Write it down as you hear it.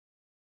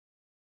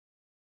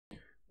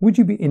Would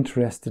you be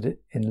interested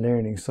in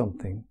learning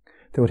something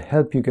that would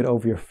help you get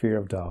over your fear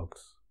of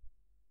dogs?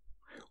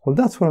 Well,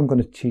 that's what I'm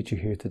going to teach you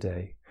here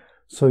today,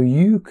 so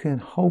you can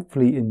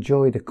hopefully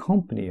enjoy the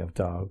company of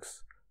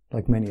dogs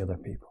like many other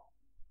people.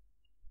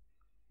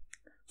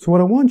 So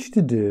what I want you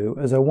to do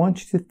is I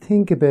want you to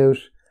think about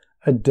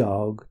a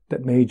dog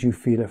that made you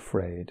feel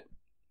afraid.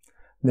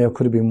 Now, it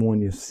could have been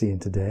one you've seen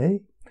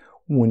today,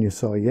 one you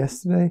saw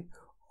yesterday,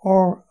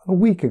 or a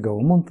week ago,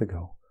 a month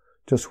ago.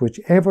 Just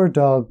whichever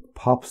dog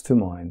pops to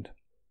mind.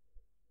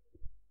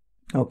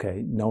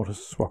 Okay,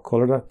 notice what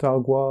colour that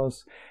dog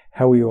was,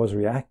 how he was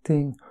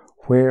reacting,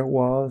 where it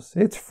was.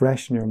 It's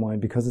fresh in your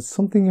mind because it's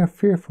something you're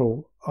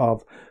fearful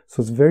of.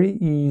 So it's very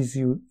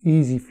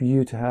easy for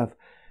you to have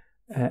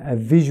a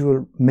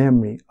visual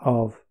memory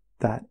of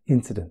that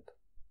incident.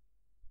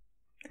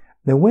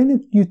 Now,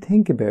 when you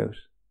think about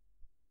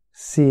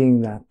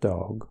seeing that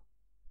dog,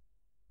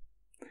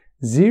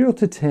 0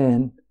 to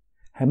 10,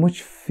 how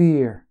much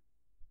fear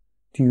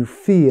do you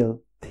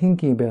feel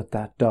thinking about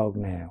that dog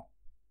now?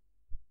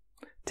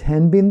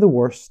 10 being the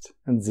worst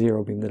and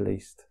 0 being the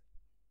least.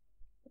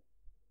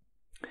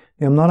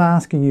 Now, I'm not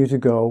asking you to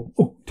go,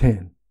 oh,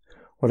 10.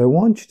 What I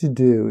want you to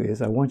do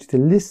is I want you to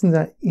listen to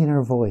that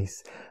inner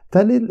voice.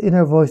 That little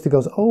inner voice that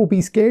goes, oh,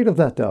 be scared of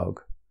that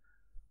dog.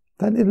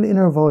 That little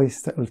inner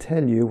voice that will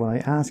tell you when I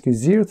ask you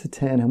 0 to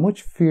 10, how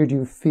much fear do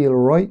you feel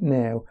right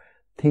now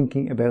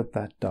thinking about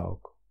that dog?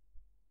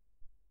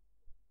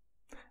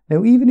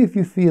 Now, even if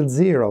you feel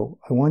 0,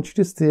 I want you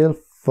to still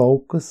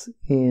focus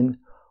in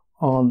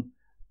on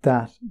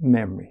that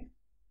memory.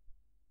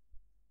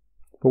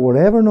 But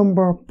whatever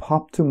number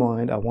popped to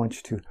mind, I want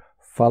you to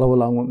follow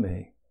along with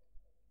me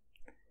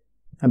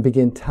and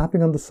begin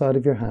tapping on the side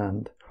of your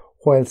hand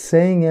while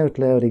saying out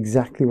loud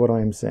exactly what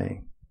I'm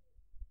saying.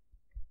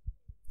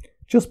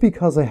 Just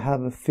because I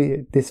have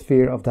this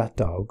fear of that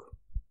dog,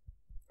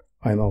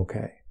 I'm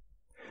okay.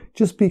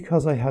 Just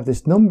because I have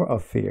this number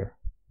of fear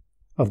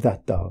of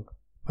that dog,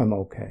 I'm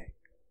okay.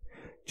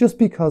 Just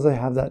because I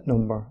have that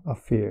number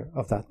of fear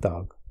of that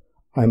dog,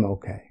 I'm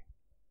okay.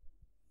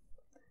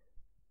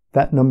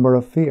 That number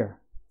of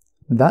fear,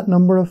 that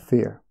number of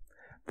fear,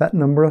 that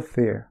number of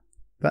fear,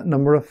 that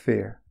number of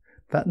fear,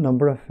 that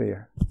number of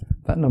fear,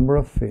 that number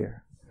of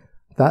fear,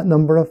 that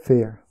number of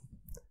fear,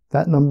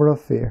 that number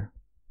of fear.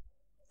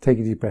 Take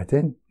a deep breath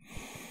in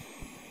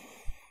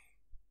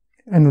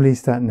and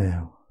release that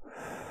now.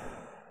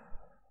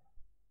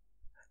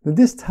 Now,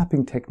 this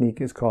tapping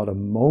technique is called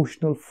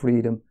Emotional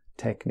Freedom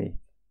Technique,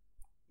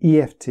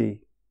 EFT.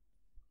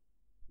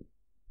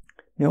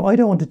 Now, I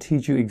don't want to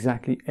teach you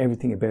exactly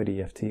everything about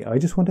EFT. I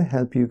just want to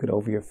help you get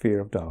over your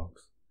fear of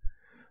dogs.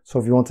 So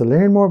if you want to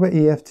learn more about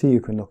EFT,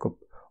 you can look up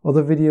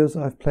other videos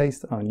I've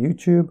placed on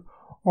YouTube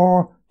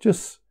or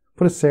just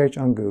put a search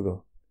on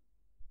Google.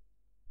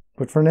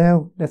 But for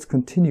now, let's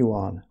continue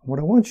on. What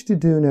I want you to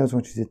do now is I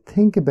want you to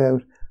think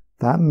about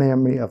that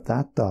memory of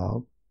that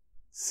dog,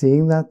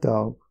 seeing that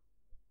dog,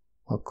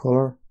 what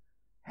colour,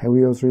 how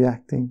he was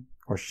reacting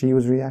or she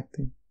was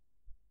reacting.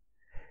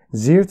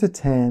 0 to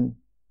 10,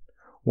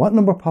 what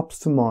number pops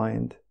to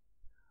mind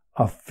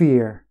of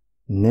fear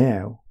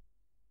now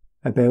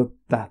about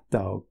that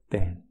dog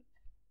then?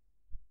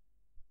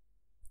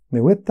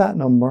 Now with that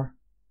number,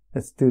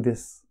 let's do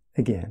this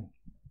again.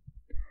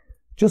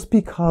 Just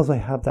because I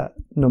have that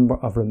number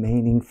of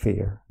remaining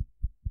fear,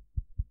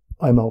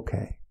 I'm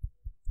okay.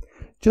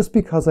 Just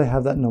because I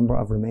have that number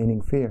of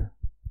remaining fear,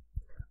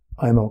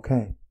 I'm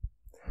okay.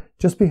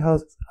 Just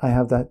because I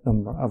have that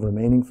number of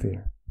remaining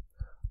fear,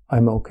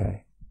 I'm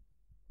okay.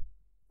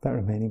 That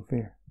remaining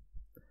fear,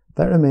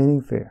 that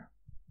remaining fear,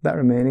 that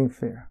remaining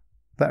fear,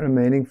 that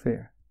remaining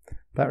fear,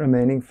 that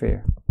remaining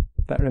fear,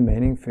 that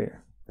remaining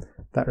fear,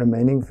 that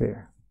remaining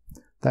fear,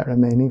 that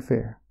remaining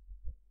fear.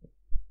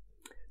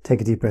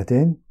 Take a deep breath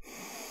in.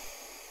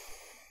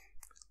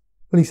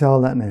 Release all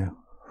that now.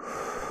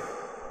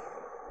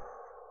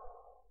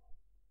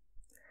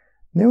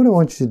 Now what I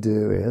want you to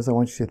do is I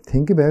want you to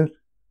think about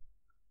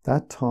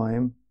that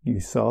time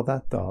you saw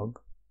that dog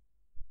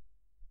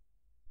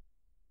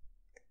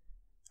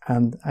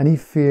and any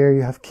fear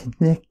you have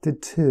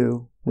connected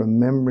to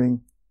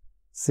remembering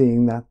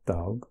seeing that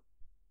dog.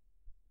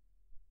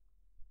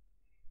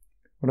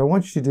 What I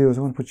want you to do is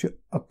I want to put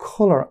a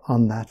colour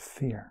on that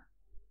fear.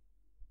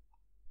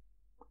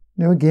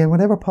 Now again,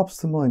 whatever pops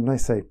to mind, when I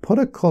say put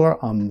a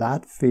colour on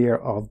that fear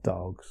of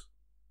dogs,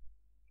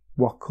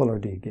 what colour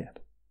do you get?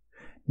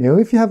 Now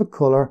if you have a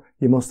colour,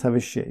 you must have a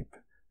shape,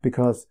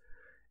 because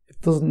it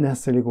doesn't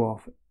necessarily go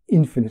off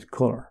infinite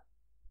colour.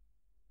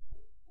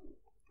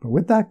 But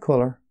with that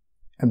colour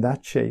and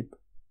that shape,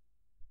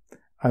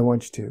 I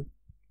want you to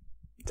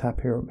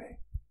tap here with me.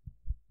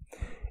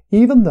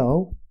 Even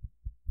though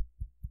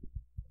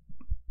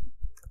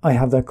I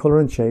have that colour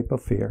and shape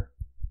of fear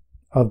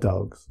of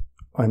dogs,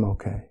 I'm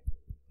okay.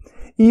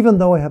 Even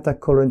though I have that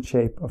colour and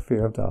shape of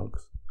fear of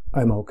dogs,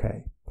 I'm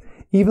okay.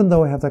 Even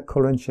though I have that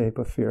colour and shape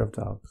of fear of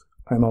dogs,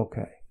 I'm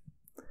okay.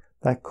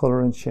 That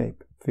colour and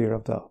shape, fear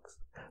of dogs.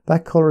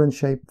 That colour and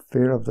shape,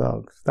 fear of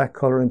dogs. That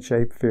colour and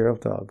shape, fear of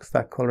dogs.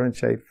 That colour and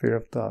shape, fear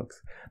of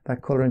dogs.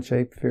 That colour and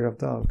shape, fear of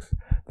dogs.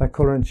 That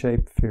colour and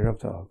shape, fear of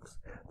dogs.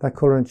 That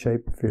colour and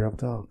shape, fear of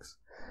dogs.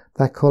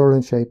 That colour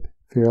and shape,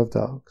 fear of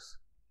dogs.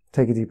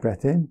 Take a deep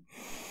breath in.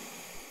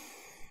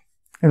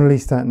 And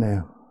release that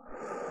now.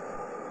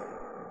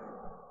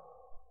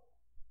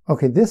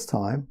 Okay, this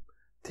time,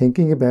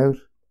 thinking about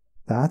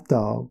that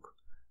dog,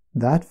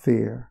 that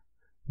fear,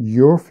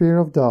 your fear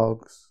of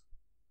dogs,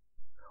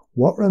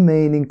 what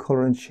remaining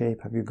colour and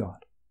shape have you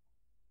got?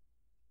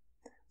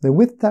 Now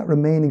with that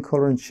remaining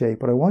colour and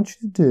shape, what I want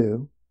you to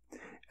do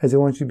is I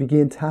want you to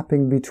begin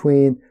tapping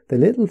between the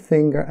little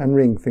finger and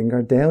ring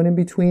finger, down in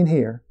between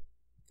here,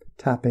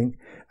 tapping.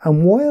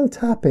 And while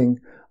tapping,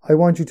 I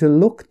want you to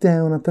look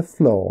down at the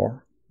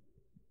floor.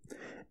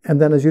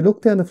 And then as you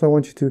look down the floor, I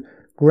want you to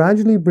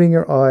gradually bring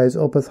your eyes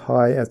up as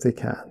high as they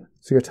can.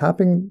 So you're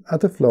tapping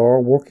at the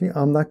floor, working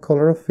on that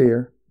colour of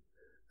fear,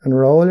 and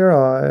roll your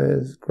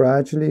eyes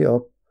gradually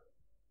up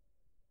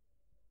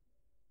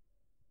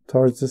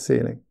towards the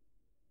ceiling.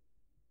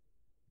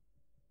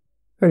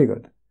 Very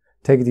good.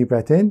 Take a deep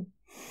breath in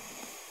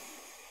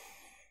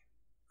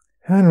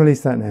and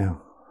release that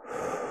now.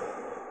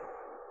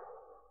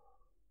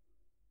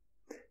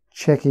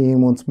 Checking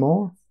in once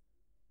more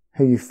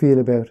how you feel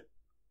about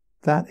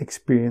that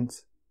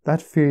experience,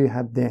 that fear you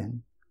had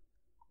then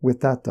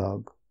with that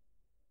dog.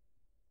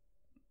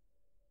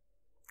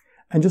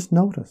 And just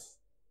notice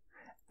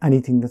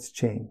anything that's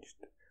changed.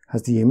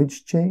 Has the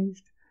image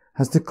changed?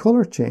 Has the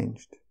colour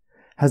changed?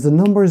 Has the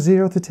number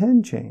 0 to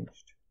 10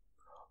 changed?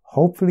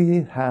 Hopefully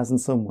it has in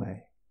some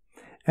way.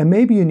 And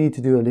maybe you need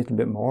to do a little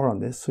bit more on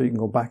this so you can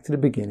go back to the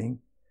beginning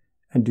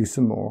and do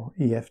some more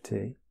EFT.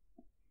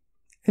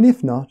 And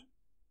if not,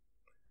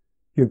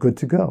 you're good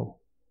to go.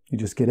 You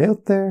just get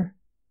out there.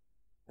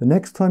 The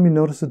next time you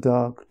notice a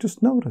dog,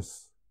 just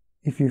notice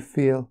if you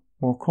feel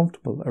more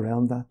comfortable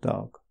around that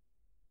dog.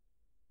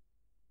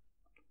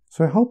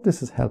 So I hope this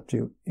has helped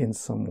you in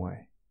some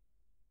way.